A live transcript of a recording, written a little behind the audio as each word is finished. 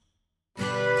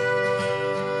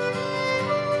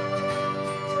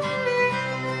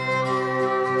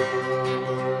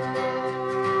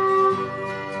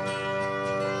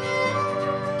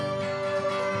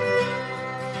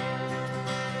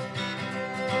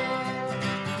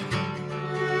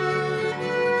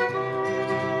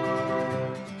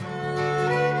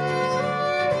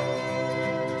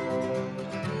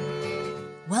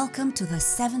Welcome to the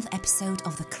 7th episode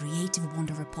of the Creative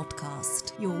Wanderer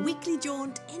podcast. Your weekly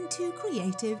jaunt into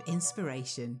creative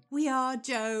inspiration. We are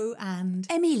Jo and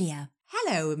Amelia.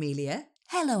 Hello, Amelia.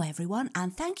 Hello, everyone,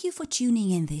 and thank you for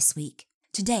tuning in this week.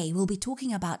 Today, we'll be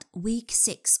talking about week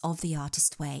 6 of The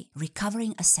Artist Way,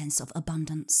 recovering a sense of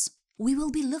abundance. We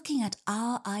will be looking at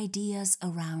our ideas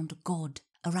around God,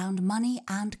 around money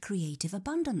and creative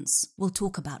abundance. We'll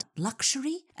talk about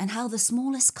luxury and how the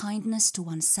smallest kindness to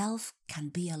oneself can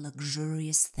be a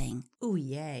luxurious thing. Oh,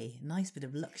 yay. Nice bit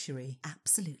of luxury.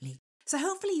 Absolutely. So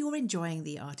hopefully you're enjoying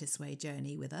the Artist's Way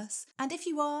journey with us. And if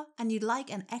you are, and you'd like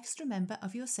an extra member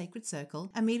of your sacred circle,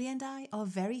 Amelia and I are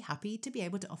very happy to be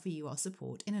able to offer you our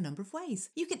support in a number of ways.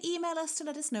 You can email us to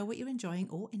let us know what you're enjoying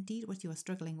or indeed what you are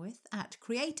struggling with at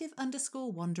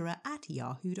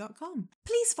creative_wanderer@yahoo.com.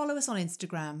 Please follow us on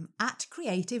Instagram at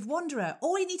Creative Wanderer.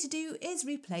 All you need to do is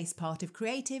replace part of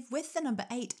creative with the number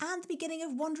 8 and the beginning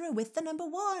of wanderer with the number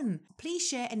 1. Please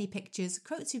share any pictures,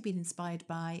 quotes you've been inspired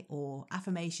by, or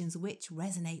affirmations which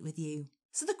resonate with you.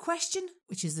 So the question,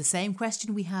 which is the same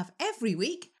question we have every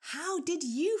week, how did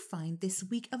you find this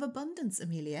week of abundance,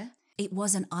 Amelia? It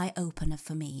was an eye-opener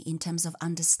for me in terms of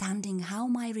understanding how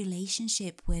my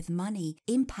relationship with money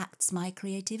impacts my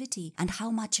creativity and how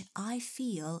much I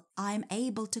feel I'm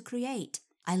able to create.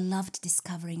 I loved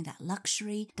discovering that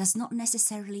luxury does not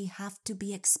necessarily have to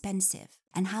be expensive,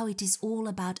 and how it is all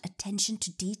about attention to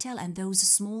detail and those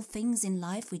small things in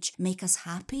life which make us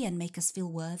happy and make us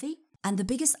feel worthy. And the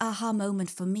biggest aha moment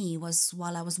for me was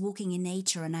while I was walking in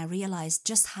nature and I realized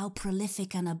just how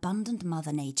prolific and abundant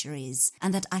Mother Nature is,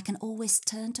 and that I can always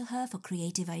turn to her for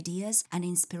creative ideas and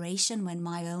inspiration when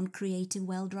my own creative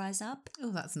well dries up. Oh,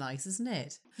 that's nice, isn't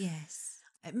it? Yes.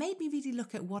 It made me really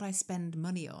look at what I spend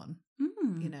money on,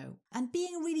 you know, and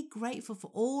being really grateful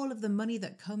for all of the money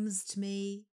that comes to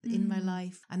me in my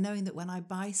life, and knowing that when I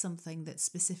buy something that's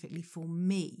specifically for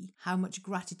me, how much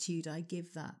gratitude I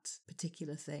give that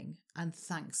particular thing, and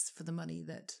thanks for the money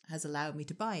that has allowed me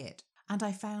to buy it. And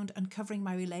I found uncovering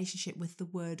my relationship with the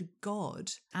word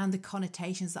God and the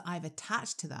connotations that I've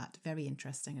attached to that very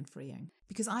interesting and freeing.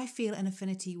 Because I feel an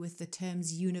affinity with the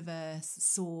terms universe,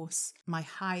 source, my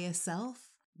higher self.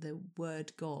 The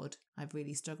word God, I've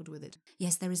really struggled with it.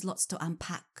 Yes, there is lots to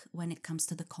unpack when it comes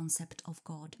to the concept of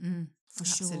God. For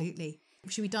sure. Absolutely.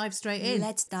 Should we dive straight in?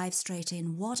 Let's dive straight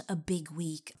in. What a big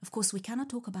week. Of course, we cannot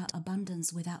talk about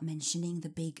abundance without mentioning the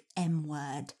big M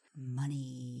word.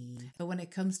 Money. But when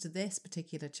it comes to this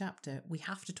particular chapter, we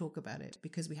have to talk about it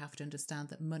because we have to understand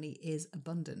that money is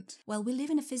abundant. Well, we live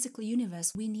in a physical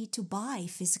universe. We need to buy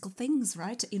physical things,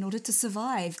 right, in order to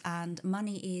survive. And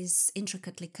money is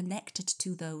intricately connected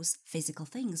to those physical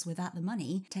things. Without the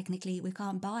money, technically, we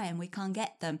can't buy and we can't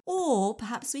get them. Or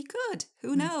perhaps we could.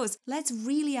 Who knows? Let's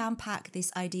really unpack this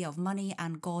idea of money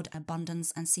and God,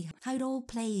 abundance, and see how it all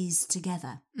plays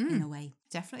together in a way.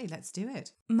 Definitely, let's do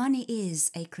it. Money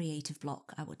is a creative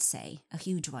block, I would say. A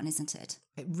huge one, isn't it?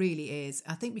 It really is.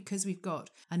 I think because we've got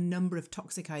a number of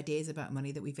toxic ideas about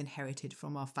money that we've inherited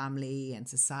from our family and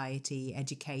society,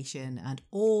 education, and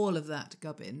all of that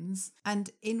gubbins.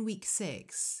 And in week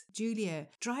 6, Julia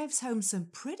drives home some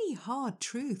pretty hard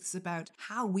truths about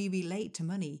how we relate to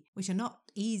money, which are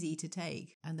not easy to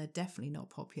take, and they're definitely not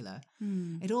popular.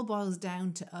 It all boils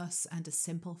down to us and a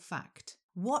simple fact.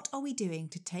 What are we doing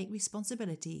to take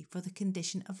responsibility for the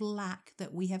condition of lack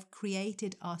that we have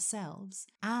created ourselves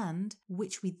and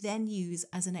which we then use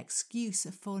as an excuse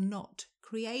for not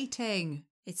creating?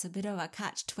 It's a bit of a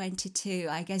catch-22.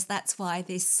 I guess that's why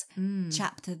this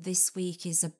chapter this week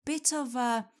is a bit of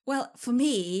a, well, for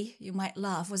me, you might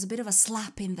laugh, was a bit of a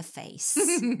slap in the face,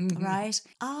 right?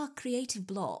 Our creative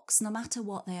blocks, no matter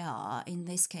what they are, in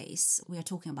this case, we are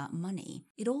talking about money,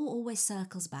 it all always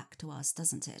circles back to us,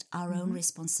 doesn't it? Our own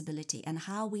responsibility and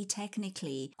how we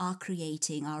technically are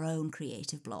creating our own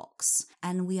creative blocks.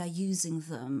 And we are using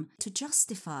them to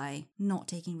justify not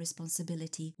taking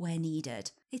responsibility where needed.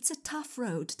 It's a tough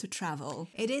road to travel.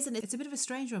 It is, and it's a bit of a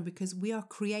strange one because we are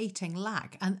creating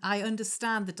lack. And I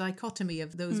understand the dichotomy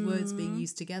of those words being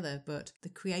used together, but the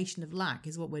creation of lack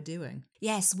is what we're doing.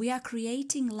 Yes, we are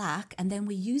creating lack, and then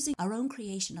we're using our own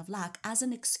creation of lack as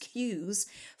an excuse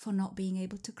for not being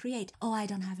able to create. Oh, I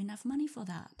don't have enough money for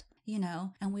that. You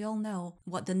know, and we all know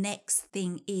what the next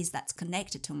thing is that's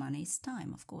connected to money is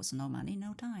time. Of course, no money,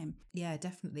 no time. Yeah,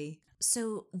 definitely.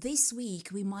 So this week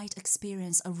we might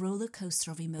experience a roller coaster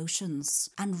of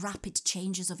emotions and rapid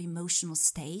changes of emotional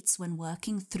states when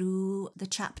working through the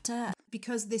chapter.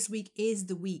 Because this week is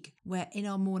the week where in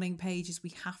our morning pages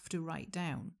we have to write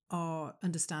down our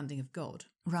understanding of God.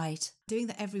 Right. Doing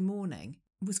that every morning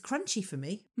was crunchy for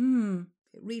me.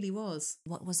 It really was.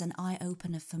 What was an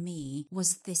eye-opener for me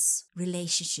was this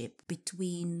relationship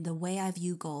between the way I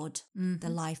view God, the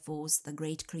life force, the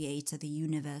great creator, the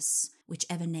universe,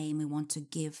 whichever name we want to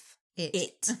give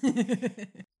it.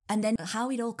 And then how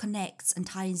it all connects and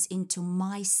ties into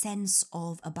my sense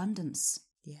of abundance.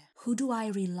 Yeah. Who do I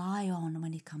rely on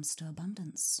when it comes to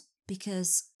abundance?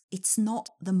 Because it's not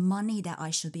the money that I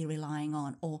should be relying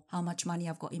on or how much money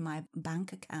I've got in my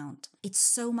bank account. It's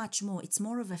so much more. It's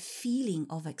more of a feeling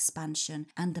of expansion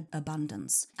and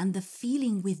abundance, and the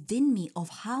feeling within me of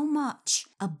how much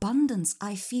abundance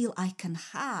I feel I can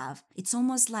have. It's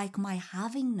almost like my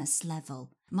havingness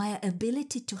level, my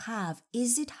ability to have.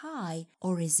 Is it high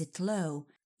or is it low?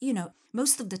 You know,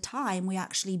 most of the time we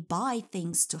actually buy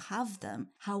things to have them.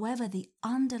 However, the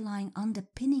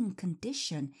underpinning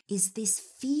condition is this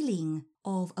feeling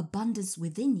of abundance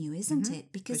within you, isn't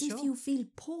it? Because if you feel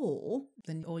poor,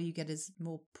 then all you get is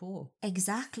more poor.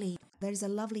 Exactly. There's a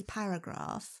lovely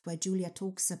paragraph where Julia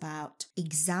talks about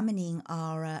examining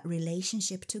our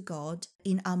relationship to God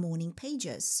in our morning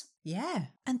pages. Yeah.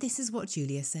 And this is what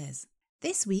Julia says.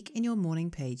 This week in your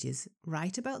morning pages,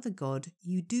 write about the God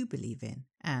you do believe in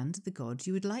and the God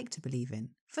you would like to believe in.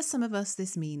 For some of us,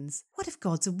 this means, what if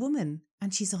God's a woman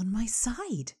and she's on my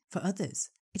side? For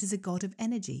others, it is a God of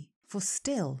energy. For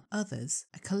still others,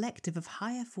 a collective of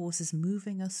higher forces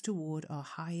moving us toward our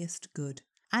highest good.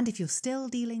 And if you're still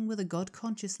dealing with a God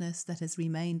consciousness that has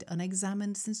remained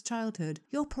unexamined since childhood,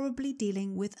 you're probably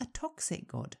dealing with a toxic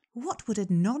God. What would a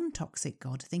non-toxic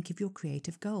God think of your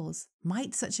creative goals?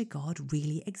 Might such a God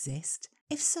really exist?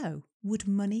 If so, would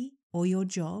money or your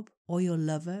job or your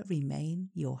lover remain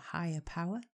your higher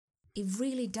power? It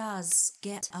really does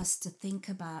get us to think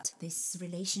about this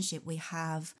relationship we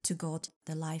have to God,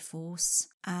 the life force,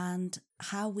 and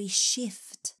how we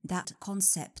shift that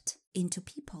concept into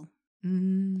people.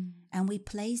 And we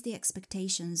place the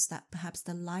expectations that perhaps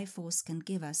the life force can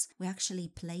give us. We actually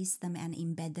place them and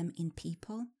embed them in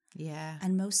people. Yeah.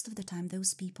 And most of the time,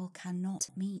 those people cannot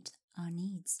meet our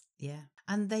needs. Yeah.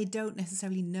 And they don't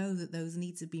necessarily know that those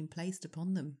needs have been placed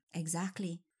upon them.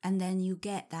 Exactly. And then you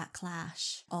get that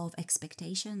clash of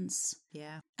expectations.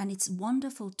 Yeah. And it's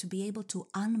wonderful to be able to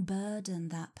unburden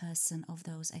that person of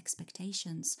those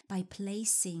expectations by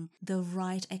placing the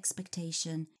right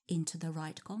expectation into the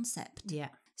right concept. Yeah.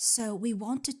 So we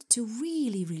wanted to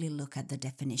really, really look at the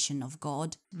definition of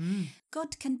God.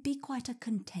 God can be quite a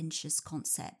contentious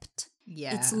concept.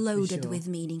 Yeah, it's loaded with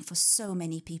meaning for so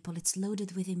many people. It's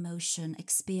loaded with emotion,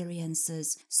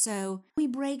 experiences. So we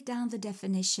break down the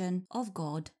definition of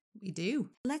God. We do.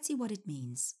 Let's see what it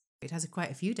means. It has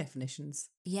quite a few definitions.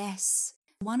 Yes.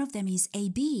 One of them is a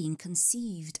being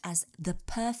conceived as the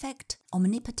perfect,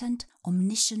 omnipotent,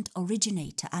 omniscient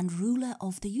originator and ruler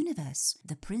of the universe,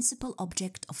 the principal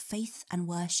object of faith and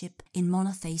worship in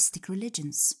monotheistic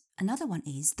religions. Another one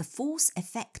is the force,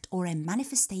 effect, or a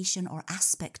manifestation or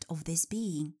aspect of this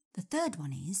being. The third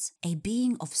one is a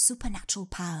being of supernatural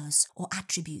powers or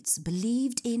attributes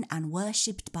believed in and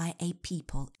worshipped by a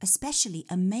people, especially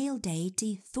a male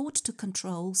deity thought to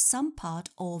control some part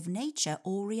of nature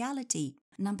or reality.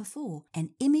 Number 4, an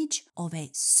image of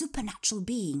a supernatural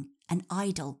being, an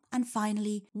idol. And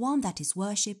finally, one that is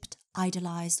worshipped,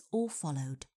 idolized, or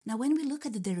followed. Now, when we look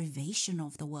at the derivation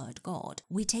of the word God,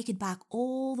 we take it back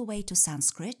all the way to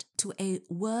Sanskrit, to a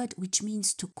word which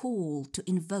means to call, to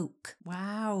invoke.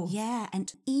 Wow. Yeah,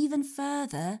 and even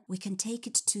further, we can take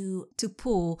it to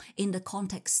pour in the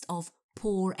context of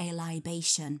pour a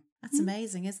libation. That's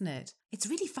amazing, isn't it? It's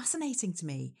really fascinating to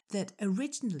me that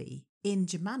originally in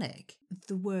Germanic,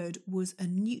 the word was a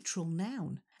neutral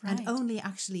noun. Right. And only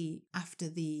actually after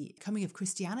the coming of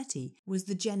Christianity was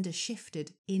the gender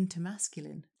shifted into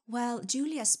masculine. Well,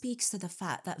 Julia speaks to the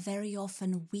fact that very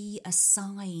often we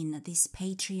assign this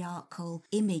patriarchal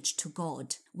image to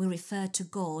God. We refer to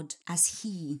God as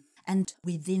he. And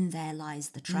within there lies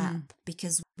the trap,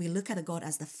 because we look at a God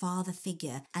as the father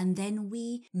figure, and then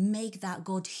we make that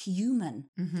God human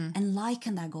and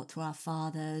liken that God to our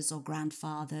fathers or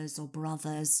grandfathers or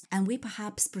brothers. And we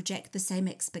perhaps project the same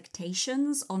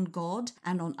expectations on God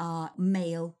and on our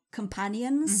male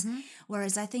companions,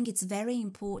 whereas I think it's very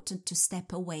important to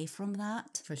step away from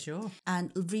that. For sure.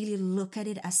 And really look at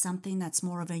it as something that's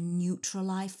more of a neutral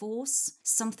life force,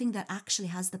 something that actually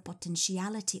has the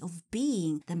potentiality of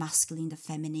being the masculine, the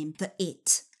feminine, the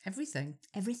it. Everything.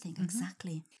 Everything,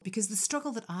 exactly. Because the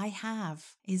struggle that I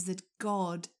have is that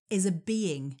God is a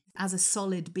being. As a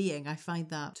solid being, I find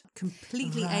that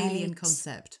completely alien Right.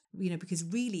 concept, because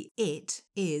really it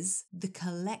is the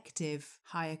collective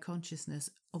higher consciousness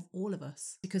of all of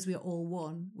us. Because we are all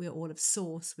one, we are all of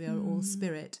source, we are all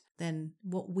spirit, then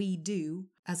what we do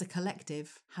as a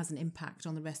collective has an impact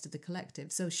on the rest of the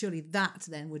collective. So surely that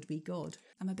then would be God.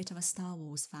 I'm a bit of a Star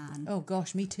Wars fan. Oh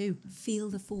gosh, me too. Feel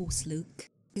the Force, Luke.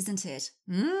 Isn't it?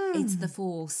 It's the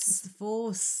Force. It's the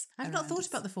Force. I've not Around thought us.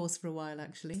 about the Force for a while,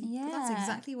 actually. But Yeah. that's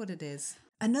exactly what it is.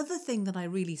 Another thing that I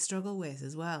really struggle with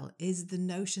as well is the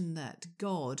notion that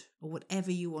God, or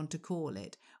whatever you want to call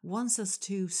it, wants us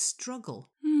to struggle.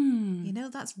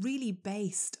 That's really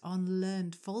based on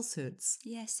learned falsehoods.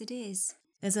 Yes, it is.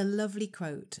 There's a lovely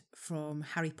quote from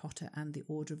Harry Potter and the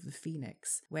Order of the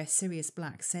Phoenix, where Sirius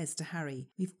Black says to Harry,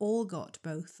 "We've all got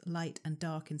both light and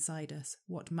dark inside us.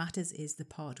 What matters is the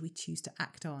part we choose to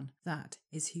act on. That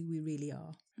is who we really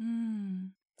are."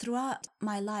 Throughout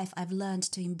my life, I've learned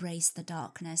to embrace the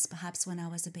darkness. Perhaps when I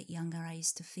was a bit younger, I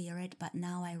used to fear it, but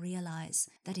now I realize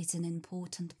that it's an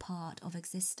important part of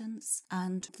existence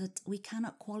and that we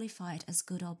cannot qualify it as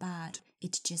good or bad.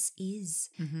 It just is.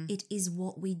 It is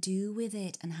what we do with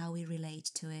it and how we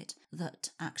relate to it that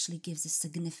actually gives us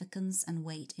significance and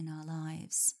weight in our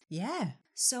lives. Yeah.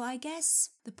 So I guess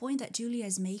the point that Julia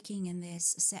is making in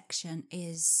this section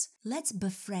is let's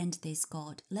befriend this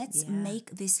God. Let's make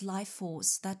this life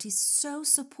force that is so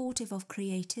supportive of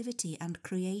creativity and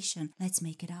creation. Let's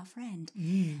make it our friend.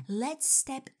 Let's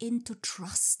step into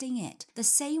trusting it. The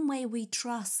same way we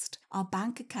trust our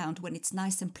bank account when it's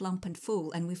nice and plump and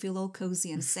full and we feel all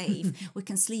cozy and safe. We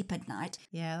can sleep at night.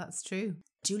 Yeah, that's true.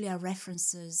 Julia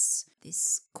references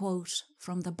this quote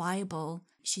from the Bible.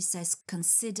 She says,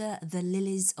 "Consider the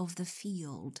lilies of the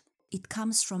field." It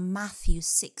comes from Matthew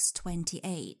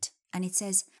 6:28. And it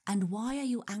says, "And why are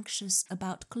you anxious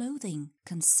about clothing?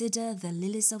 Consider the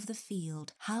lilies of the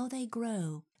field, how they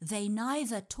grow. They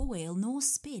neither toil nor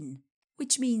spin."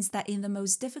 Which means that in the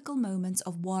most difficult moments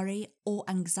of worry or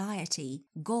anxiety,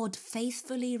 God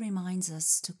faithfully reminds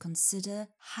us to consider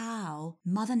how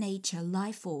Mother Nature,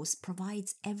 life force,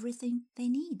 provides everything they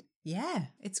need. Yeah,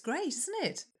 it's great, isn't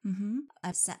it?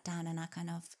 I've sat down and I kind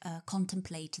of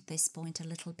contemplated this point a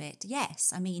little bit.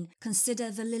 Yes, I mean, consider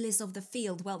the lilies of the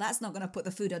field. Well, that's not going to put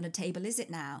the food on the table, is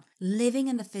it now? Living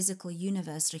in the physical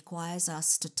universe requires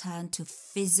us to turn to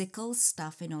physical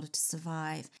stuff in order to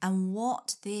survive. And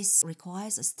what this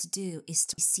requires us to do is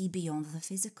to see beyond the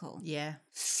physical. Yeah.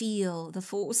 Feel the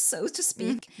force, so to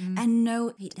speak, and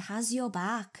know it has your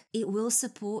back. It will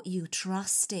support you.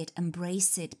 Trust it,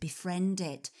 embrace it, befriend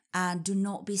it, and do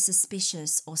not be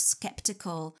suspicious or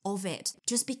skeptical of it.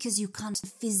 Just because you can't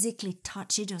physically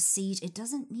touch it or see it, it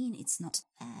doesn't mean it's not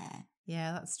there.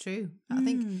 Yeah, that's true. I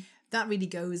think that really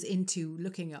goes into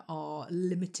looking at our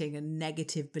limiting and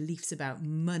negative beliefs about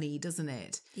money, doesn't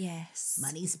it? Yes.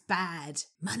 Money's bad.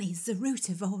 Money's the root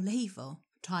of all evil.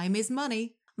 Time is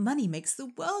money. Money makes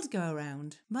the world go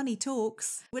around. Money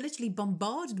talks. We're literally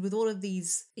bombarded with all of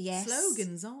these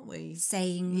slogans, aren't we?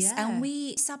 Sayings. Yeah. And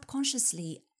we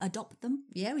subconsciously adopt them.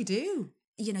 Yeah, we do.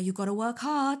 You know, you got to work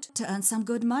hard to earn some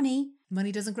good money.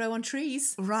 Money doesn't grow on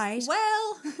trees. Right.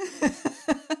 Well,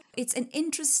 it's an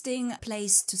interesting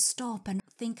place to stop and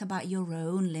think about your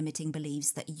own limiting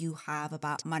beliefs that you have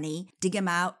about money. Dig them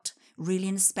out. Really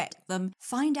inspect them,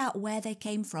 find out where they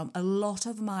came from. A lot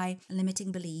of my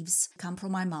limiting beliefs come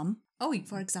from my mum,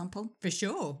 for example. For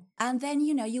sure. And then,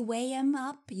 you weigh them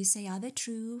up. You say, are they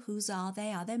true? Whose are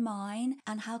they? Are they mine?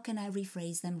 And how can I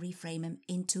rephrase them, reframe them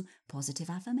into positive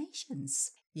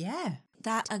affirmations? Yeah.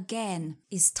 That, again,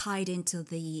 is tied into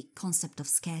the concept of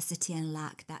scarcity and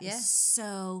lack that is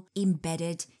so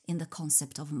embedded in the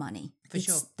concept of money. For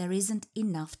sure. There isn't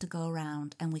enough to go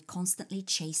around, and we're constantly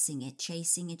chasing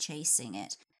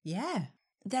it. Yeah.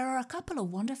 There are a couple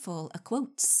of wonderful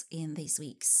quotes in this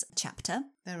week's chapter.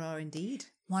 There are indeed.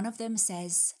 One of them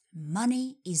says,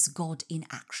 "Money is God in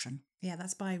action." Yeah,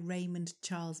 that's by Raymond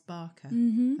Charles Barker.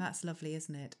 That's lovely,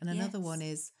 isn't it? And another one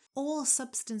is, "All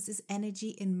substance is energy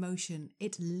in motion.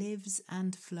 It lives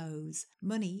and flows.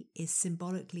 Money is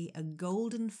symbolically a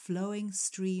golden flowing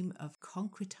stream of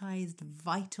concretized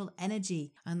vital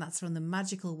energy." And that's from The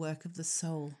Magical Work of the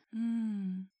Soul.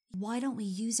 Why don't we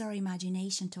use our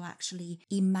imagination to actually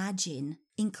imagine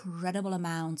incredible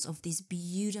amounts of this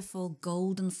beautiful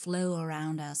golden flow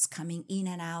around us coming in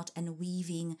and out and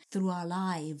weaving through our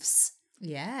lives?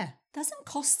 Yeah. Doesn't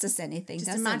cost us anything,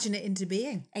 Just does imagine it into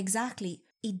being. Exactly.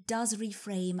 It does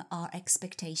reframe our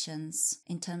expectations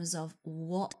in terms of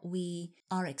what we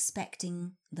are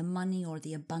expecting the money or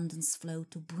the abundance flow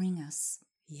to bring us.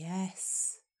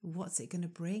 Yes. What's it going to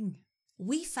bring?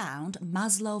 We found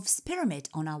Maslow's pyramid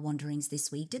on our wanderings this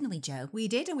week, didn't we, Jo? We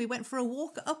did, and we went for a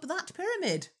walk up that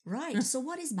pyramid. Right. So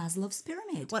what is Maslow's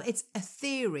pyramid? Well, it's a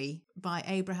theory by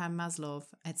Abraham Maslow.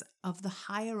 It's of the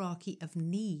hierarchy of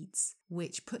needs,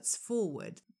 which puts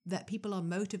forward that people are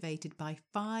motivated by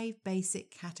 5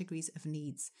 basic categories of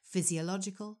needs: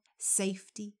 physiological,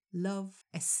 safety, love,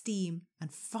 esteem,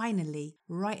 and finally,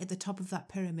 right at the top of that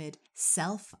pyramid,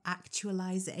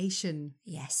 self-actualization.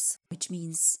 Yes, which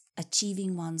means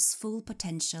achieving one's full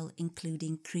potential,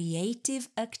 including creative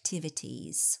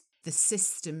activities. The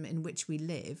system in which we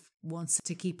live wants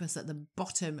to keep us at the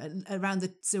bottom, around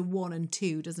the 1 and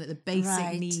 2, doesn't it? The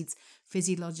basic needs: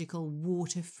 physiological,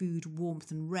 water, food,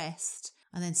 warmth, and rest,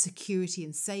 and then security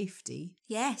and safety.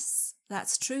 Yes,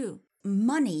 that's true.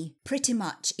 Money pretty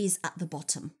much is at the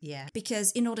bottom. Yeah.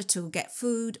 Because in order to get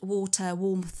food, water,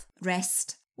 warmth,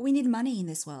 rest, we need money in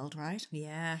this world, right?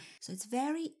 Yeah. So it's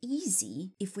very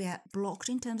easy, if we are blocked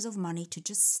in terms of money, to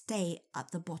just stay at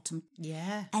the bottom.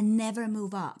 Yeah. And never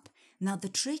move up. Now, the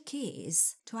trick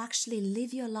is to actually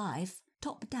live your life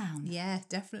top down. Yeah,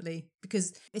 definitely.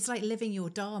 Because it's like living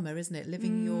your dharma, isn't it?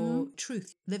 Living your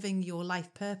truth, living your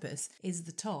life purpose is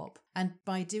the top. And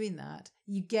by doing that,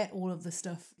 you get all of the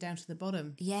stuff down to the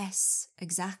bottom. Yes,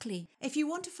 exactly. If you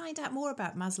want to find out more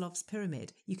about Maslow's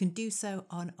pyramid, you can do so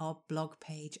on our blog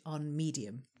page on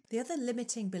Medium. The other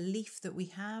limiting belief that we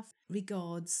have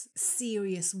regards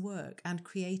serious work and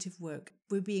creative work.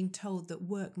 We're being told that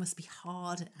work must be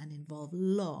hard and involve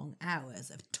long hours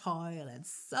of toil and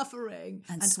suffering.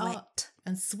 And sweat.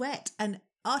 And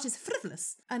art is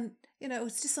frivolous. And,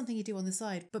 it's just something you do on the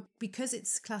side. But because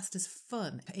it's classed as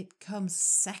fun, it comes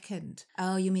second.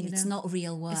 Oh, you mean it's not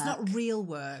real work? It's not real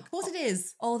work. What it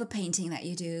is. All the painting that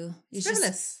you do. You're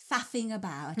frivolous. Just faffing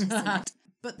about, isn't it?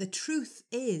 But the truth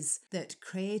is that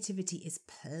creativity is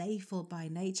playful by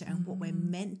nature, and what we're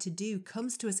meant to do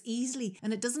comes to us easily,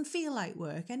 and it doesn't feel like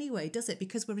work anyway, does it?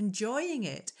 Because we're enjoying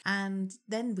it. And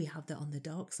then we have that on the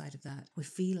dark side of that. We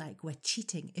feel like we're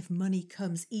cheating if money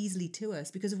comes easily to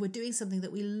us, because if we're doing something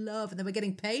that we love and then we're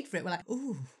getting paid for it, we're like,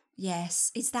 ooh.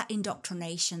 Yes, it's that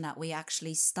indoctrination that we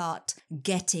actually start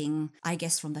getting, I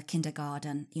guess, from the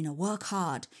kindergarten. Work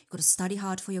hard. You've got to study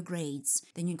hard for your grades.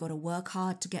 Then you've got to work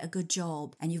hard to get a good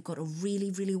job. And you've got to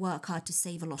really, really work hard to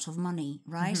save a lot of money,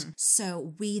 right? Mm-hmm.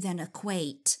 So we then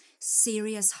equate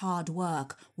serious hard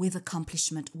work with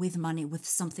accomplishment, with money, with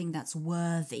something that's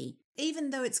worthy. Even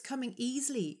though it's coming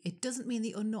easily, it doesn't mean that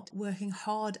you're not working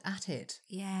hard at it.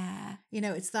 Yeah.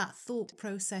 It's that thought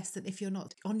process that if you're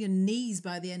not on your knees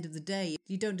by the end of the day,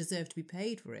 you don't deserve to be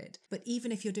paid for it. But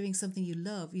even if you're doing something you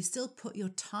love, you still put your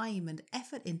time and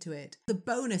effort into it. The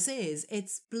bonus is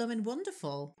it's bloomin'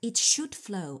 wonderful. It should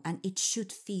flow and it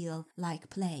should feel like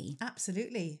play.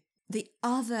 Absolutely. The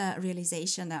other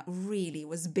realization that really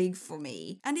was big for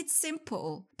me, and it's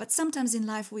simple, but sometimes in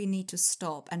life we need to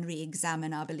stop and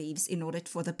re-examine our beliefs in order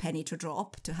for the penny to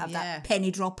drop, to have that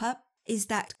penny dropper, is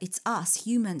that it's us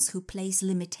humans who place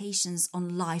limitations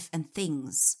on life and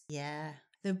things. Yeah.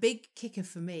 The big kicker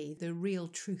for me, the real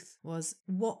truth, was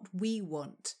what we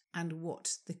want and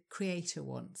what the creator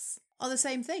wants are the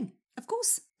same thing. Of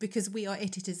course. Because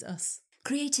it is us.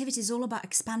 Creativity is all about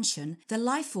expansion. The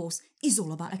life force is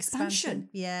all about expansion.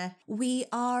 Yeah. We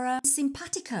are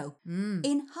simpatico,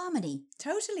 in harmony.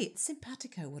 Totally.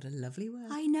 Simpatico, what a lovely word.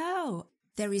 I know.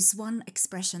 There is one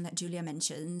expression that Julia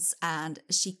mentions, and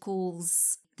she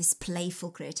calls this playful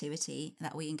creativity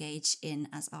that we engage in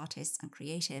as artists and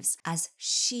creatives as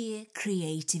sheer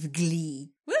creative glee.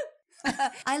 Woo!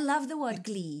 I love the word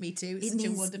glee. Me too. It's such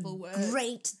a wonderful word.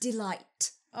 Great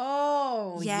delight.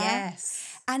 Oh,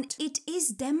 yes. And it is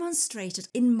demonstrated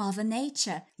in Mother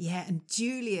Nature. Yeah, and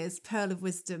Julia's pearl of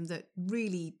wisdom that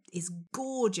really is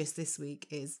gorgeous this week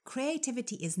is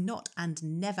creativity is not and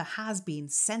never has been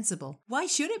sensible. Why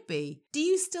should it be? Do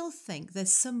you still think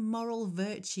there's some moral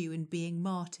virtue in being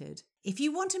martyred? If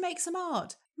you want to make some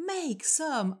art, make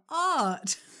some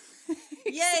art.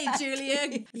 Yay, Julia.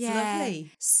 It's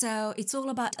lovely. So it's all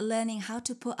about learning how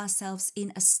to put ourselves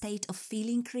in a state of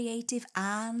feeling creative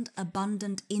and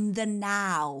abundant in the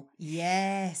now.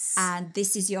 Yes. And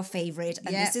this is your favorite.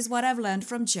 And this is what I've learned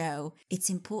from Jo. It's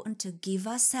important to give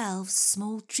ourselves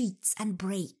small treats and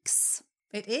breaks.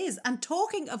 It is. And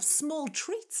talking of small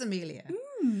treats, Amelia,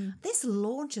 this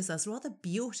launches us rather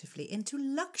beautifully into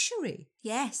luxury.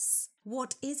 Yes.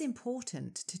 What is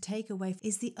important to take away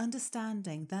is the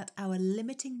understanding that our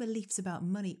limiting beliefs about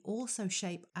money also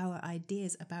shape our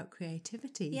ideas about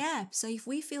creativity. Yeah, so if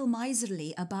we feel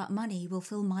miserly about money, we'll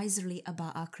feel miserly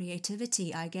about our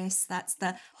creativity. I guess that's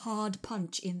the hard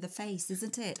punch in the face,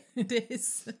 isn't it? It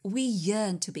is. We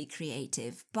yearn to be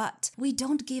creative, but we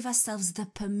don't give ourselves the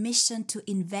permission to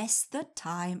invest the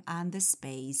time and the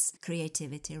space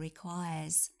creativity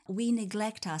requires. We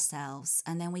neglect ourselves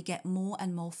and then we get more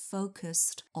and more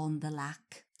focused on the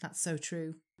lack. That's so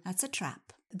true. That's a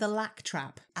trap. The lack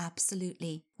trap.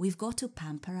 Absolutely. We've got to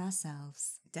pamper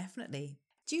ourselves. Definitely.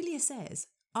 Julia says,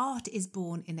 art is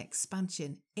born in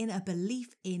expansion, in a belief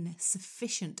in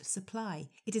sufficient supply.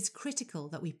 It is critical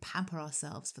that we pamper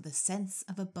ourselves for the sense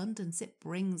of abundance it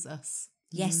brings us.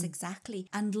 Yes, exactly.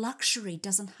 And luxury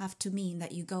doesn't have to mean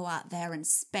that you go out there and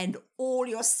spend all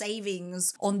your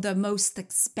savings on the most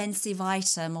expensive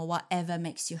item or whatever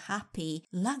makes you happy.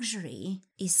 Luxury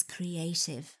is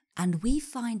creative. And we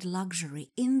find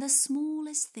luxury in the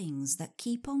smallest things that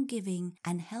keep on giving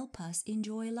and help us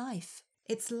enjoy life.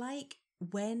 It's like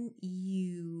when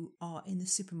you are in the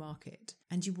supermarket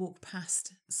and you walk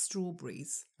past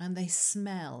strawberries and they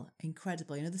smell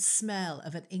incredible. You know, the smell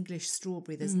of an English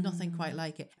strawberry, there's nothing quite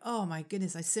like it. Oh my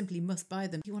goodness, I simply must buy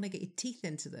them. You want to get your teeth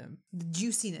into them, the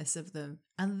juiciness of them.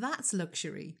 And that's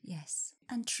luxury. Yes.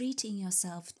 And treating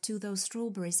yourself to those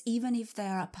strawberries, even if they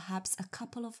are perhaps a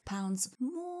couple of pounds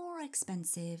more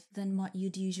expensive than what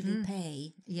you'd usually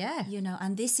pay. Yeah. You know,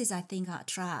 and this is, I think, our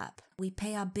trap. We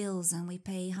pay our bills and we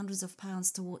pay hundreds of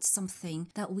pounds towards something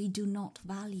that we do not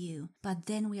value. But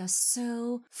then we are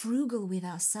so frugal with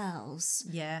ourselves.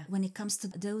 Yeah. When it comes to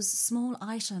those small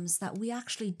items that we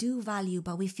actually do value,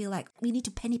 but we feel like we need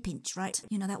to penny pinch, right?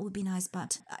 You know, that would be nice,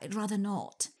 but I'd rather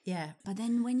not. Yeah. But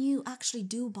then when you actually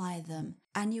do buy them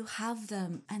and you have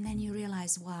them and then you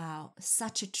realize, wow,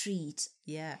 such a treat.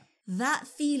 Yeah. That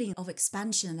feeling of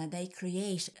expansion that they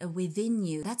create within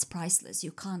you, that's priceless.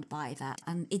 You can't buy that.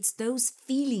 And it's those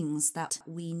feelings that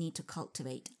we need to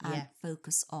cultivate and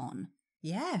focus on.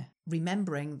 Yeah.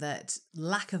 Remembering that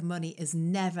lack of money is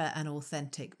never an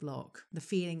authentic block. The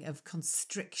feeling of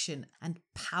constriction and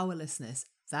powerlessness,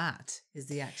 that is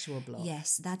the actual block.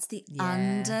 Yes, that's the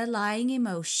underlying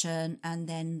emotion, and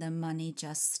then the money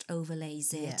just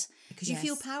overlays it. Yeah. Because you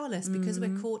feel powerless because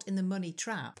we're caught in the money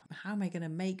trap. How am I going to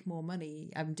make more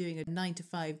money? I'm doing a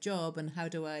 9-to-5 job, and how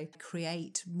do I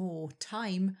create more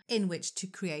time in which to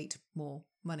create more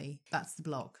money? That's the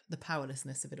block, the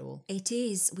powerlessness of it all. It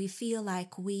is. We feel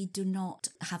like we do not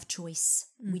have choice.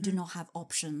 We do not have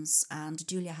options. And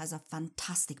Julia has a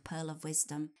fantastic pearl of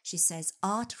wisdom. She says,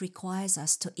 art requires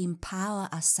us to empower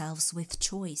ourselves with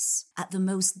choice. At the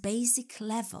most basic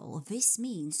level, this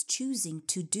means choosing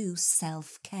to do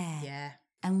self-care. Yeah.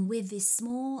 And with these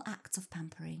small acts of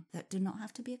pampering that do not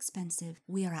have to be expensive,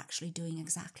 we are actually doing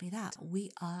exactly that.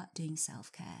 We are doing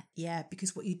self-care. Yeah,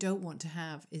 because what you don't want to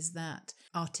have is that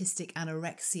artistic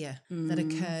anorexia that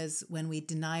occurs when we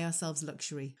deny ourselves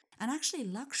luxury. And actually,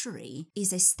 luxury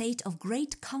is a state of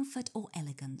great comfort or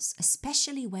elegance,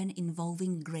 especially when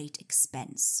involving great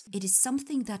expense. It is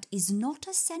something that is not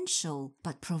essential,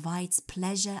 but provides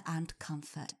pleasure and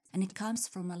comfort. And it comes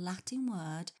from a Latin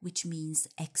word which means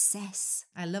excess.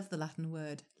 I love the Latin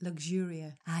word,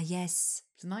 luxuria. Ah, yes.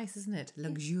 It's nice, isn't it?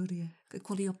 Luxuria. Could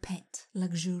call your pet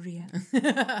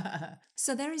luxuria.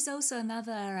 So there is also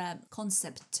another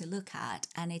concept to look at,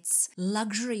 and it's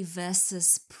luxury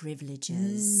versus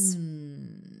privileges.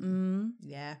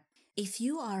 Yeah. If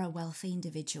you are a wealthy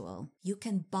individual, you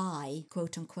can buy,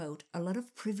 quote unquote, a lot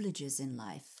of privileges in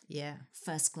life. Yeah.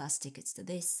 First class tickets to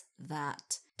this,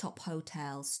 that, top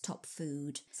hotels, top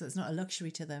food. So it's not a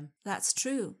luxury to them. That's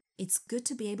true. It's good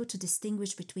to be able to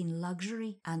distinguish between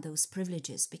luxury and those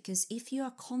privileges, because if you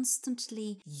are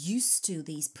constantly used to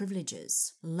these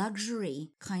privileges, luxury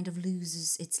kind of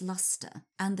loses its luster.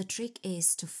 And the trick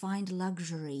is to find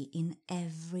luxury in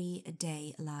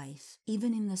everyday life,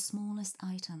 even in the smallest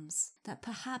items that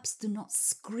perhaps do not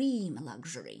scream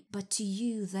luxury, but to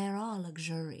you they are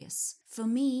luxurious. For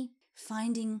me,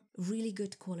 finding really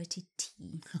good quality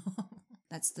tea.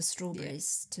 That's the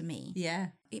strawberries to me. Yeah.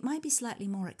 It might be slightly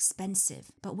more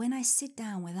expensive, but when I sit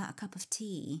down with that cup of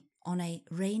tea on a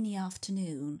rainy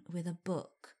afternoon with a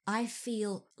book, I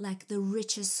feel like the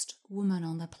richest woman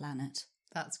on the planet.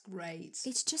 That's great.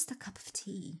 It's just a cup of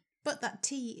tea. But that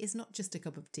tea is not just a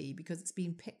cup of tea because it's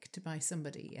been picked by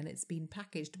somebody and it's been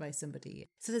packaged by somebody.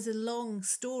 So there's a long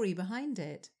story behind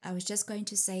it. I was just going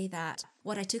to say that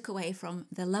what I took away from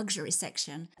the luxury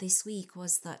section this week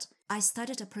was that I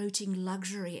started approaching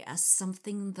luxury as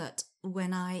something that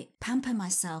when I pamper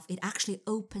myself, it actually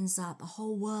opens up a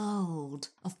whole world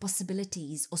of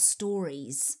possibilities or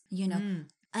stories,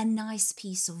 a nice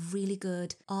piece of really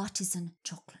good artisan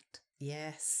chocolate.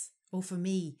 Yes. Or for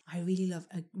me, I really love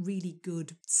a really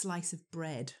good slice of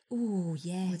bread. Oh,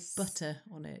 yes. With butter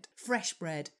on it. Fresh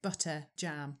bread, butter,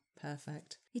 jam.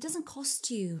 Perfect. It doesn't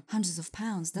cost you hundreds of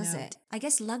pounds, does No. it? I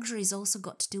guess luxury's also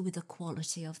got to do with the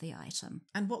quality of the item.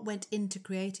 And what went into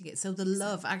creating it. So the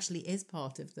love actually is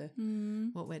part of the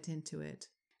what went into it.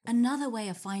 Another way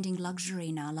of finding luxury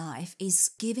in our life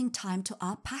is giving time to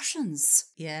our passions.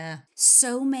 Yeah.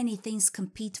 So many things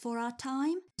compete for our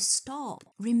time. Stop.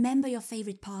 Remember your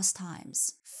favorite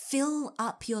pastimes. Fill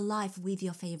up your life with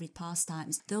your favorite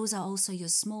pastimes. Those are also your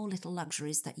small little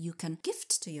luxuries that you can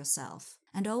gift to yourself.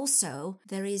 And also,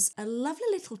 there is a lovely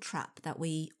little trap that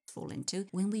we fall into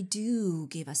when we do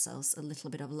give ourselves a little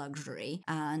bit of luxury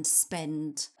and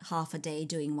spend half a day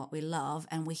doing what we love,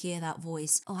 and we hear that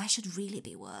voice, oh, I should really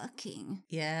be working.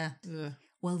 Yeah. Ugh.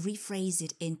 Well, rephrase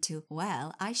it into,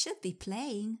 well, I should be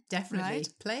playing. Definitely. Right?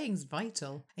 Playing's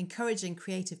vital. Encouraging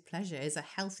creative pleasure is a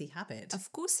healthy habit.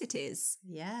 Of course it is.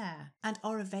 Yeah. And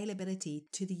our availability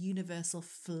to the universal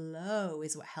flow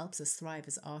is what helps us thrive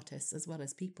as artists as well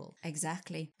as people.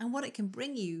 Exactly. And what it can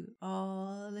bring you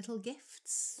are little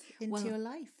gifts into your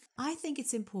life. I think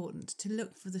it's important to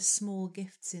look for the small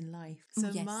gifts in life.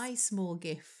 So Yes. my small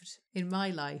gift in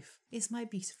my life is my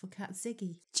beautiful cat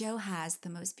Ziggy. Joe has the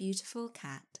most beautiful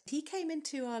cat. He came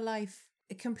into our life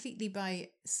completely by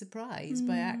surprise,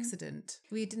 by accident.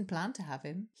 We didn't plan to have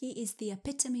him. He is the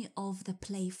epitome of the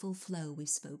playful flow we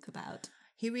spoke about.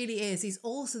 He really is. He's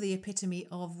also the epitome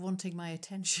of wanting my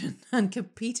attention and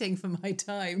competing for my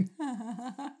time.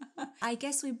 I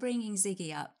guess we're bringing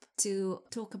Ziggy up to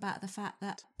talk about the fact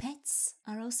that pets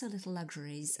are also little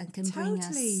luxuries and can bring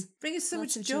us so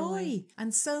lots much of joy.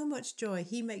 And so much joy.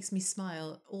 He makes me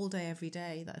smile all day, every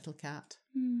day, that little cat.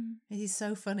 He's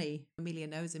so funny. Amelia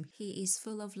knows him. He is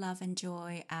full of love and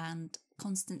joy and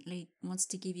constantly wants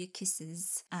to give you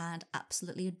kisses and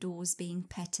absolutely adores being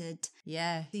petted.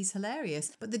 Yeah, he's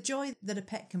hilarious. But the joy that a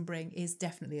pet can bring is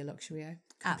definitely a luxury. I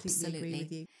completely agree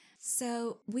with you.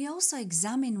 So we also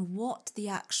examine what the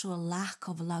actual lack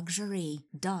of luxury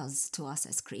does to us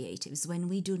as creatives when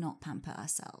we do not pamper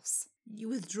ourselves. You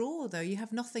withdraw, though. You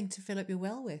have nothing to fill up your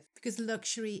well with. Because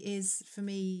luxury is, for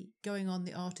me, going on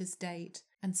the artist date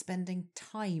and spending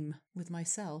time with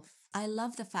myself. I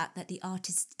love the fact that the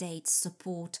artist dates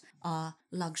support our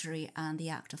luxury and the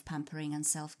act of pampering and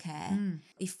self-care.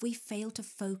 If we fail to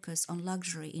focus on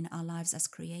luxury in our lives as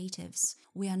creatives,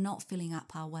 we are not filling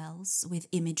up our wells with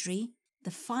imagery.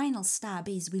 The final stab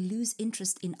is we lose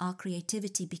interest in our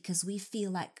creativity because we feel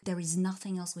like there is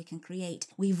nothing else we can create.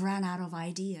 We've run out of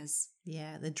ideas.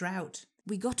 Yeah, the drought.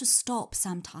 We got to stop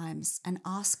sometimes and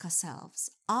ask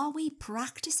ourselves, are we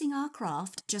practicing our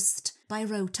craft just by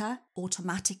rota,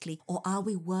 automatically, or are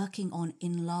we working on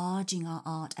enlarging our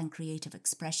art and creative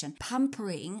expression?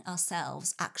 Pampering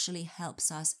ourselves actually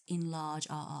helps us enlarge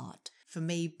our art. For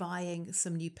me, buying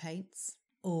some new paints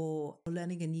or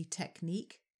learning a new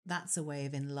technique, that's a way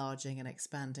of enlarging and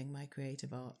expanding my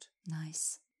creative art.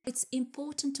 Nice. It's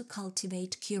important to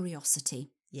cultivate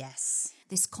curiosity. Yes.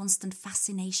 This constant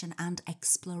fascination and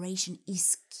exploration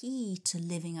is key to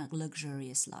living a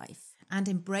luxurious life. And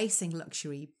embracing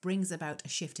luxury brings about a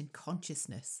shift in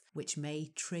consciousness, which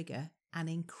may trigger an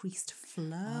increased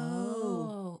flow.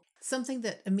 Oh. Something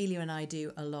that Amelia and I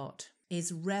do a lot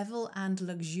is revel and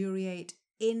luxuriate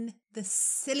in the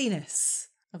silliness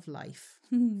of life.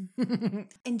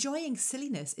 Enjoying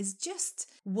silliness is just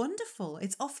wonderful.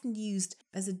 It's often used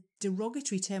as a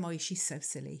derogatory term. Oh, she's so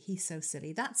silly. He's so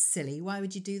silly. That's silly. Why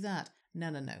would you do that?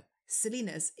 No.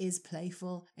 Silliness is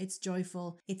playful. It's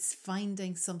joyful. It's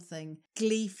finding something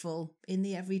gleeful in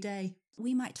the everyday.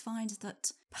 We might find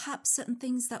that perhaps certain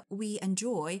things that we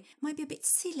enjoy might be a bit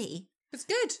silly. It's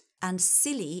good. And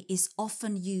silly is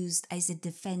often used as a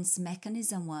defense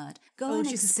mechanism word. It's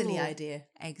just a silly idea.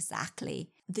 Exactly.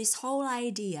 This whole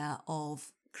idea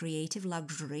of creative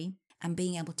luxury and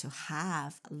being able to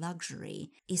have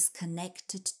luxury is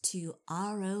connected to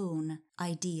our own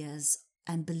ideas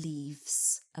and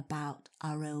beliefs about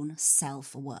our own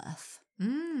self-worth.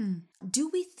 Do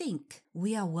we think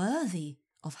we are worthy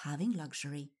of having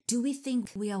luxury? Do we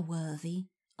think we are worthy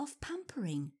of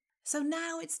pampering? So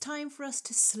now it's time for us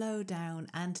to slow down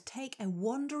and take a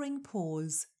wandering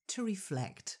pause to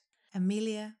reflect.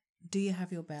 Amelia, do you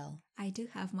have your bell? I do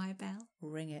have my bell.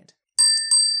 Ring it.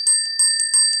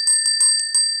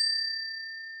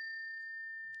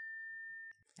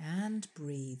 And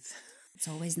breathe. It's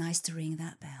always nice to ring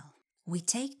that bell. We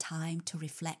take time to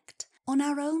reflect on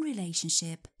our own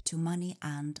relationship to money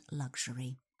and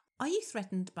luxury. Are you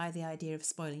threatened by the idea of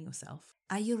spoiling yourself?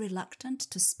 Are you reluctant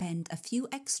to spend a few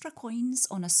extra coins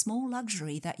on a small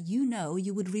luxury that you know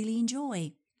you would really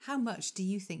enjoy? How much do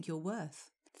you think you're worth?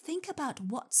 Think about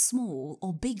what small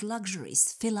or big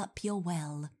luxuries fill up your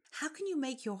well. How can you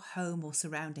make your home or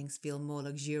surroundings feel more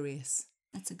luxurious?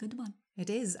 That's a good one. It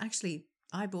is. Actually,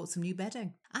 I bought some new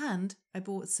bedding and I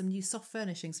bought some new soft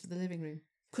furnishings for the living room.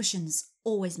 Cushions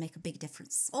always make a big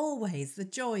difference. Always, the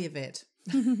joy of it.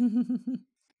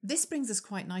 This brings us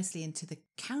quite nicely into the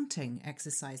counting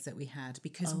exercise that we had,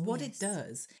 because it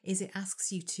does is it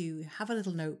asks you to have a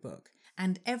little notebook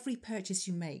and every purchase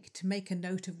you to make a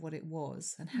note of what it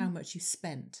was and how much you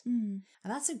spent. And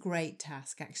that's a great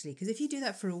task, actually, because if you do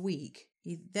that for a week,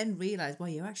 you then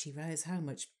you actually realise how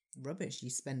much rubbish you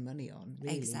spend money on,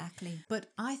 really. Exactly. But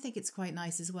I think it's quite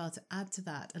nice as well to add to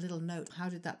that a little note. How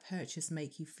did that purchase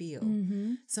make you feel?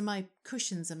 So my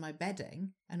cushions and my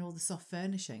bedding and all the soft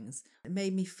furnishings, it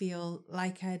made me feel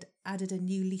like I'd added a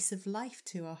new lease of life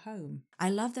to our home. I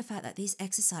love the fact that this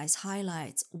exercise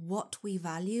highlights what we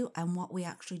value and what we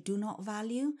actually do not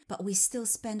value, but we still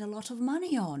spend a lot of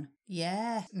money on.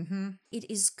 Yeah. It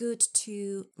is good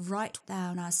to write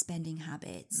down our spending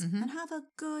habits and have a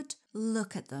good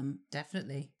look at them.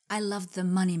 Definitely. I love the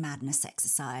money madness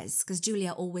exercise because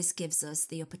Julia always gives us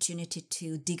the opportunity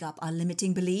to dig up our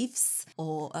limiting beliefs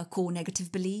or core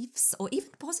negative beliefs or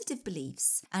even positive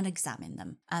beliefs and examine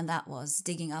them. And that was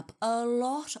digging up a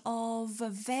lot of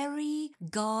very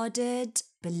guarded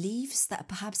beliefs that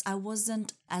perhaps I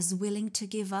wasn't as willing to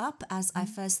give up as I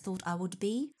first thought I would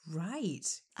be. Right.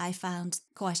 I found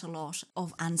quite a lot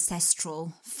of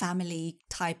ancestral family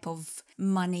type of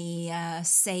money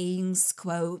sayings,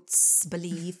 quotes,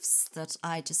 beliefs that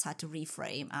I just had to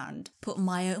reframe and put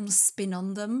my own spin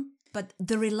on them. But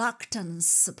the reluctance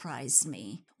surprised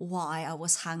me, why I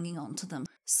was hanging on to them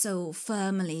so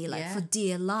firmly, for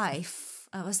dear life.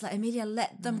 I was like, Emilia,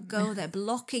 let them go. They're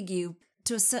blocking you.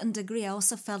 To a certain degree, I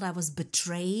also felt I was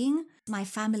betraying my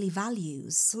family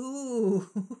values. Ooh,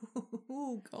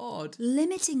 oh God.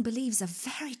 Limiting beliefs are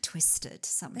very twisted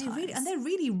sometimes. They're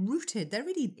really rooted. They're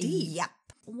really deep. Yep.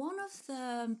 One of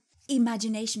the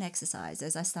imagination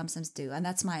exercises I sometimes do, and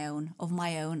that's my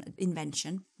own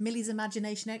invention. Millie's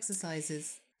imagination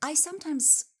exercises. I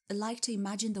sometimes like to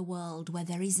imagine the world where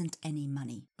there isn't any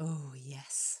money. Oh,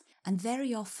 yes. And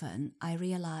very often I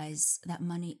realize that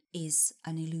money is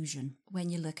an illusion when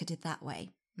you look at it that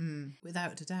way.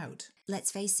 Without a doubt.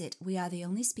 Let's face it, we are the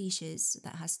only species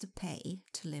that has to pay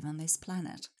to live on this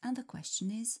planet. And the question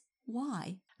is,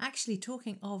 why? Actually,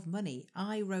 talking of money,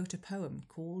 I wrote a poem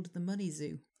called The Money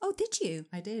Zoo. Oh, did you?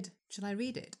 I did. Shall I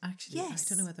read it? Actually,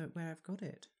 yes. I don't know where I've got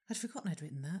it. I'd forgotten I'd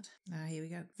written that. Here we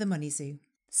go. The Money Zoo.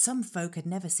 Some folk had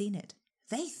never seen it.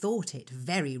 They thought it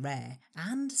very rare,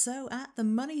 and so at the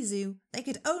Money Zoo they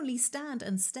could only stand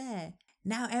and stare.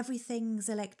 Now everything's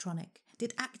electronic.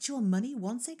 Did actual money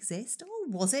once exist,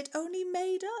 or was it only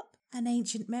made up? An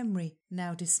ancient memory,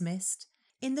 now dismissed.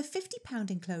 In the £50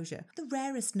 enclosure, the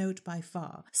rarest note by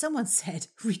far, someone said,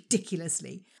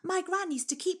 ridiculously, "My gran used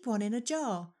to keep one in a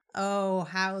jar." Oh,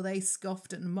 how they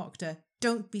scoffed and mocked her.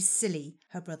 "Don't be silly,"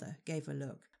 her brother gave a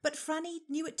look. But Franny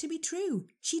knew it to be true.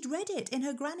 She'd read it in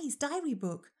her granny's diary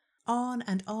book. On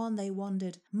and on they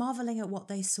wandered, marvelling at what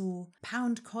they saw.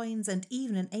 Pound coins and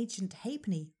even an ancient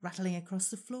halfpenny rattling across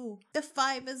the floor. The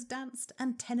fivers danced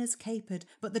and tenors capered,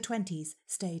 but the 20s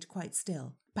stayed quite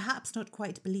still, perhaps not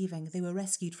quite believing they were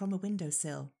rescued from a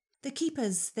windowsill. The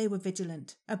keepers, they were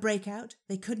vigilant. A breakout,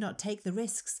 they could not take the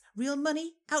risks. Real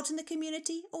money out in the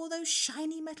community, or those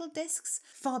shiny metal discs?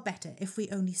 Far better if we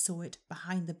only saw it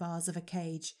behind the bars of a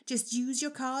cage. Just use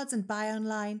your cards and buy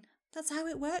online. That's how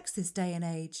it works this day and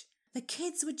age. The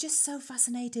kids were just so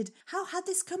fascinated. How had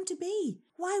this come to be?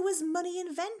 Why was money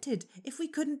invented if we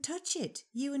couldn't touch it,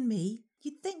 you and me?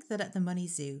 You'd think that at the Money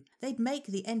Zoo they'd make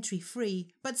the entry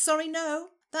free, but sorry, no,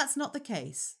 that's not the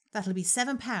case. That'll be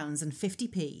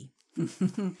 £7.50.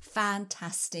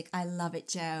 Fantastic. I love it,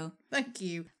 Jo. Thank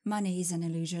you. Money is an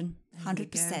illusion,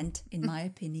 100% in my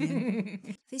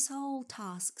opinion. This whole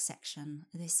task section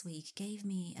this week gave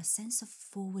me a sense of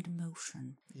forward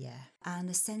motion. Yeah. And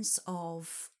a sense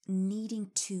of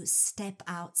needing to step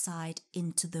outside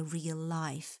into the real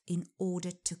life in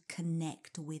order to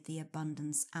connect with the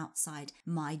abundance outside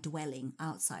my dwelling,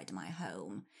 outside my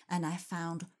home. And I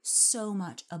found so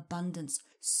much abundance,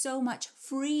 so much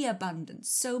free abundance,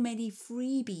 so many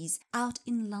freebies out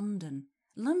in London.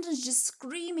 London's just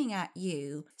screaming at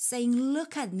you, saying,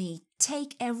 look at me,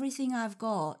 take everything I've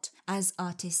got as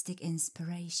artistic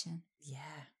inspiration.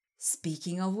 Yeah.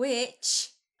 Speaking of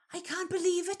which, I can't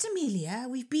believe it, Amelia.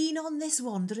 We've been on this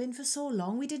wandering for so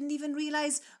long, we didn't even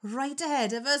realise right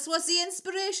ahead of us was the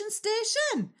inspiration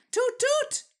station. Toot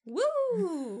toot!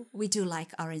 Woo! We do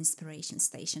like our inspiration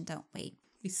station, don't we?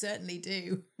 We certainly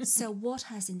do. So what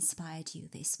has inspired you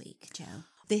this week, Joe?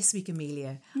 This week,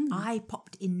 Amelia, I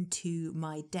popped into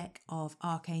my deck of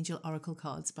Archangel Oracle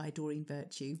cards by Doreen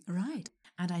Virtue. Right.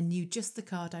 And I knew just the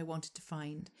card I wanted to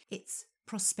find. It's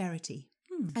Prosperity.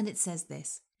 And it says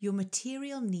this: your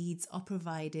material needs are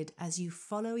provided as you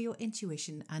follow your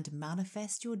intuition and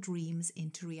manifest your dreams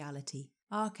into reality.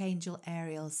 Archangel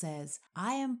Ariel says,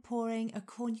 I am pouring a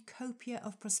cornucopia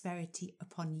of prosperity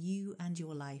upon you and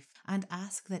your life, and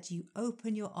ask that you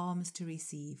open your arms to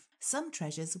receive. Some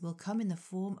treasures will come in the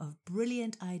form of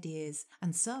brilliant ideas,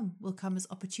 and some will come as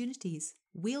opportunities.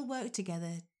 We'll work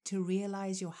together to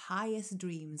realize your highest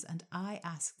dreams, and I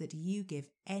ask that you give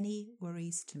any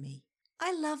worries to me.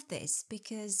 I love this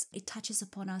because it touches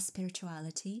upon our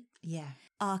spirituality. Yeah.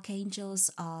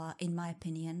 Archangels are, in my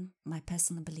opinion, my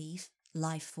personal belief,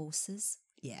 life forces.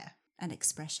 Yeah. An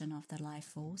expression of the life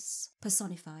force,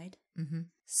 personified. Mm-hmm.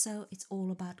 So it's all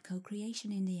about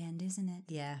co-creation in the end, isn't it?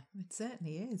 Yeah, it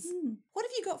certainly is. What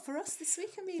have you got for us this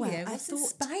week, Amelia? Well, I What's thought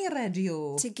inspired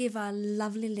you? to give our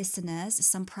lovely listeners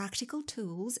some practical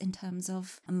tools in terms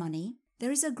of money.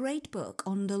 There is a great book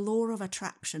on the law of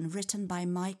attraction written by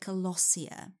Michael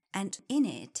Lossier, and in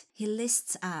it he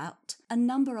lists out a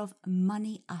number of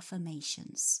money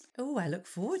affirmations. Oh, I look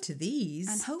forward to these.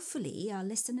 And hopefully our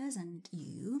listeners and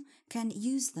you can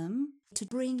use them to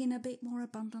bring in a bit more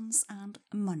abundance and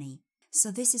money. So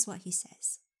this is what he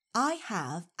says. I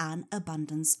have an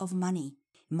abundance of money.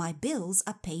 My bills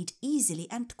are paid easily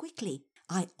and quickly.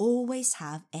 I always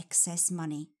have excess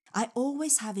money. I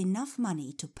always have enough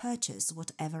money to purchase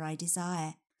whatever I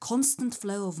desire. Constant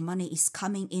flow of money is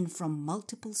coming in from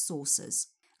multiple sources.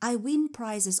 I win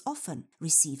prizes often,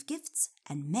 receive gifts,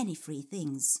 and many free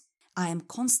things. I am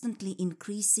constantly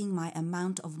increasing my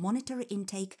amount of monetary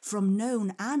intake from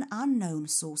known and unknown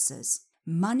sources.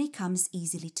 Money comes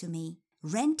easily to me.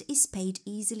 Rent is paid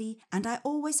easily, and I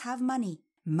always have money.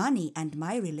 Money and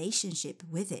my relationship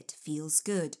with it feels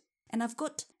good. And I've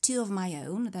got 2 of my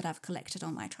own that I've collected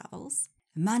on my travels.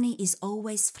 Money is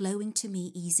always flowing to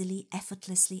me easily,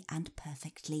 effortlessly, and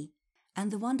perfectly.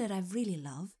 And the one that I really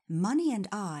love, money and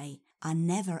I are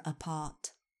never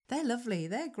apart. They're lovely.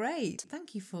 They're great.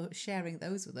 Thank you for sharing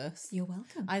those with us. You're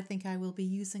welcome. I think I will be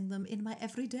using them in my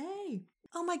everyday.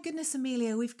 Oh my goodness,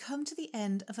 Amelia, we've come to the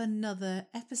end of another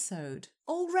episode.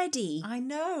 Already? I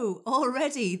know,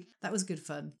 already. That was good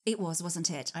fun. It was,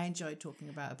 wasn't it? I enjoyed talking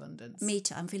about abundance. Me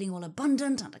too. I'm feeling all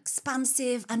abundant and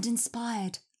expansive and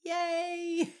inspired.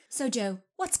 Yay! So, Joe,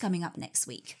 what's coming up next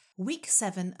week? Week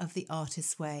 7 of The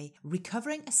Artist's Way,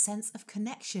 Recovering a Sense of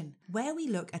Connection, where we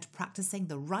look at practicing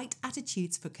the right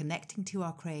attitudes for connecting to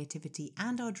our creativity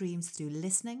and our dreams through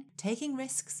listening, taking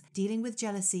risks, dealing with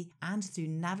jealousy, and through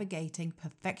navigating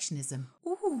perfectionism.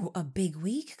 Ooh, a big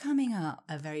week coming up.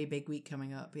 A very big week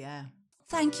coming up, yeah.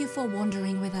 Thank you for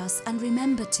wandering with us, and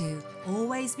remember to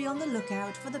always be on the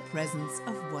lookout for the presence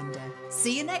of wonder.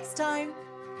 See you next time!